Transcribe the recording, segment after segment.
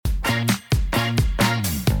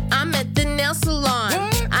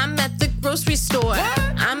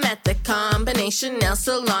combination nail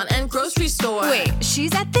salon and grocery store. Wait,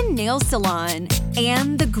 she's at the nail salon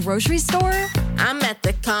and the grocery store? I'm at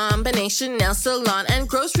the combination nail salon and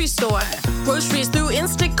grocery store. Groceries through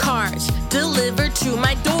Instacart, delivered to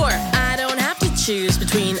my door. I don't have to choose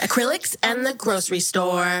between acrylics and the grocery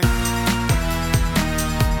store.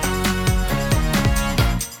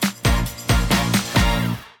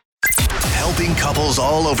 Helping couples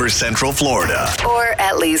all over Central Florida. Or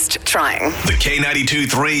at least trying. The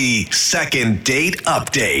K92-3 Second Date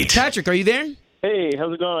Update. Patrick, are you there? Hey,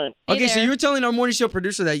 how's it going? Okay, so you were telling our morning show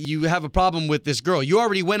producer that you have a problem with this girl. You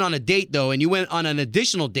already went on a date, though, and you went on an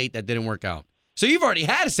additional date that didn't work out. So you've already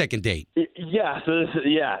had a second date. Yes,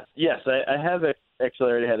 I have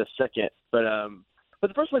actually already had a second, but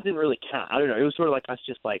the first one didn't really count. I don't know. It was sort of like us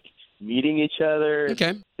just like meeting each other. Okay.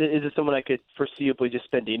 Is it someone I could foreseeably just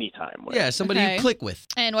spend any time with? Yeah, somebody you click with.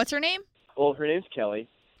 And what's her name? Well, her name's Kelly.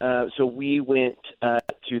 So we went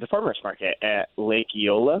to the farmer's market at Lake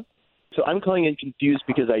Eola. So I'm calling in confused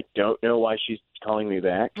because I don't know why she's calling me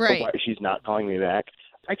back. Right. Or why she's not calling me back.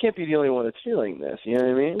 I can't be the only one that's feeling this. You know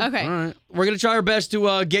what I mean? Okay. All right. We're going to try our best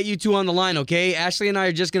to get you two on the line, okay? Ashley and I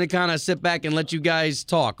are just going to kind of sit back and let you guys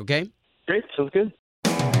talk, okay? Great. Sounds good.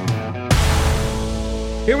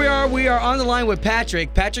 Here we are. We are on the line with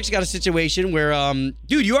Patrick. Patrick's got a situation where,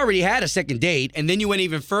 dude, you already had a second date, and then you went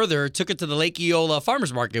even further, took it to the Lake Eola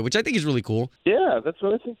Farmers Market, which I think is really cool. Yeah, that's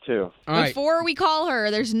what I think too. All right. Before we call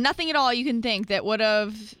her, there's nothing at all you can think that would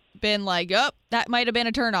have been like, oh, that might have been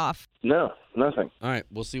a turnoff. No, nothing. All right.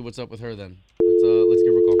 We'll see what's up with her then. Let's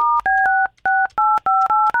give her a call.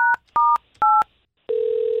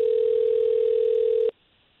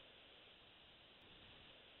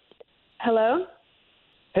 Hello?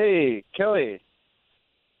 Hey, Kelly.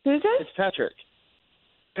 Who's this? It's Patrick.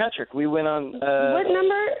 Patrick, we went on... what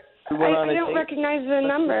number? We went on I a don't date. recognize the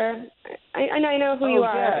number. I know who you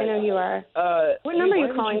are. yeah. I know who you are. What hey, number are you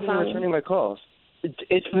why calling haven't you been from? returning my calls?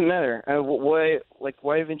 It doesn't matter.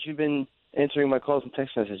 Why haven't you been answering my calls and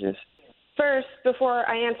text messages? First, before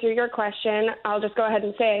I answer your question, I'll just go ahead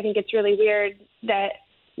and say I think it's really weird that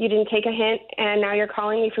you didn't take a hint and now you're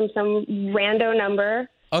calling me from some rando number.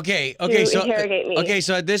 Okay, to so interrogate me. Okay,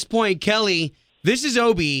 so at this point, Kelly, this is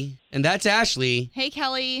Obie, and that's Ashley, Hey,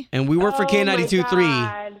 Kelly. and we work for K92.3.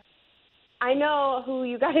 God. I know who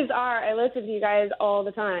you guys are. I listen to you guys all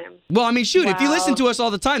the time. Well, I mean, shoot, if you Wow. listen to us all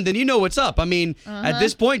the time, then you know what's up. I mean, at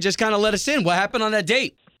this point, just kind of let us in. What happened on that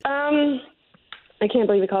date? I can't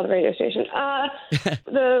believe you called the radio station.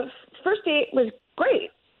 The first date was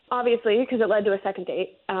great, obviously, because it led to a second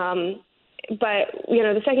date. But,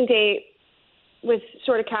 the second date was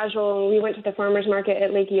sort of casual. We went to the farmer's market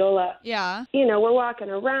at Lake Eola. Yeah. We're walking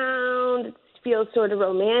around. It feels sort of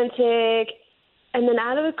romantic. And then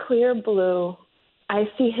out of the clear blue, I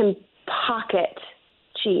see him pocket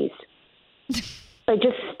cheese.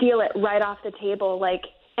 Just steal it right off the table.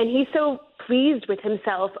 And he's so pleased with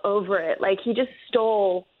himself over it. He just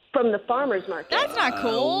stole from the farmer's market. That's not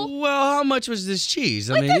cool. Well, how much was this cheese?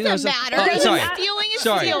 It doesn't matter. Sorry. Stealing is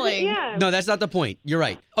Sorry. stealing. Yeah. No, that's not the point. You're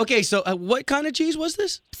right. Okay, so what kind of cheese was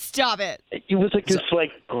this? Stop it. It was this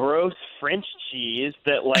gross French cheese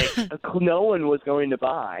that no one was going to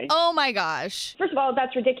buy. Oh, my gosh. First of all,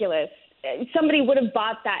 that's ridiculous. Somebody would have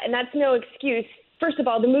bought that, and that's no excuse. First of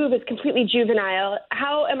all, the move is completely juvenile.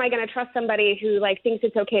 How am I going to trust somebody who thinks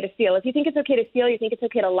it's okay to steal? If you think it's okay to steal, you think it's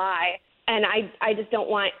okay to lie. And I just don't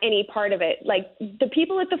want any part of it. The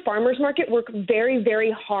people at the farmer's market work very,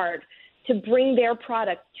 very hard to bring their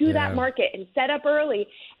product to that market and set up early,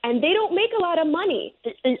 and they don't make a lot of money.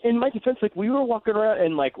 In my defense, we were walking around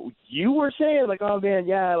and you were saying oh man,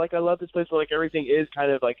 yeah, I love this place, but everything is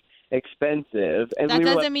kind of expensive. And That we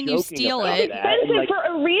were, doesn't mean you joking steal about it. that. Expensive And, for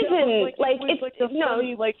a reason.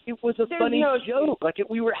 it was a funny no joke.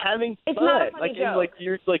 We were having It's fun. not a funny joke. And,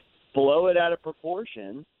 you're blow it out of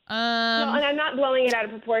proportion. No, and I'm not blowing it out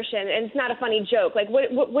of proportion, and it's not a funny joke.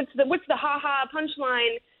 What's the ha-ha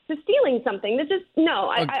punchline to stealing something? This is no.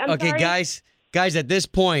 I'm Okay, sorry. guys, at this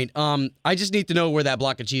point, I just need to know where that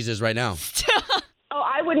block of cheese is right now. Oh,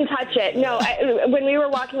 I wouldn't touch it. No, when we were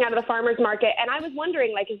walking out of the farmer's market, and I was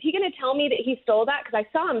wondering, is he going to tell me that he stole that? Because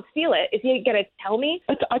I saw him steal it. Is he going to tell me?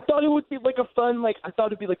 I thought it would be a fun, I thought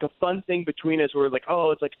it'd be a fun thing between us where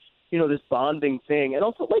it's this bonding thing. And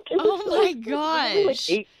also, oh my gosh.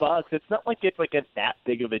 It's $8. It's not it's that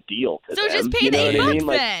big of a deal to So them. just pay You the know $8 what I mean?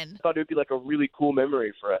 then. I thought it would be a really cool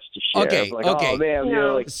memory for us to share. Okay, Oh man,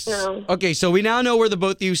 No. no. Okay, so we now know where the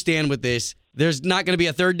both of you stand with this. There's not going to be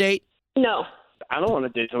a third date? No. I don't want to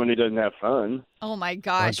date someone who doesn't have fun. Oh, my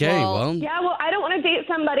gosh. Okay, well. Yeah, well, I don't want to date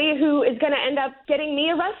somebody who is going to end up getting me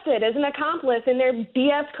arrested as an accomplice in their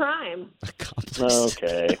BS crime. Accomplice.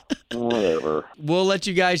 Okay, whatever. we'll let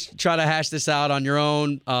you guys try to hash this out on your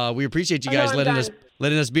own. We appreciate you guys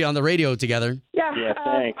letting us be on the radio together. Yeah,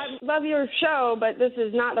 thanks. I love your show, but this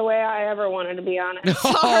is not the way I ever wanted to be on it.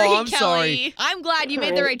 Sorry, I'm Kelly. sorry. I'm glad you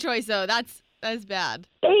made the right choice, though. That's bad.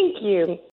 Thank you.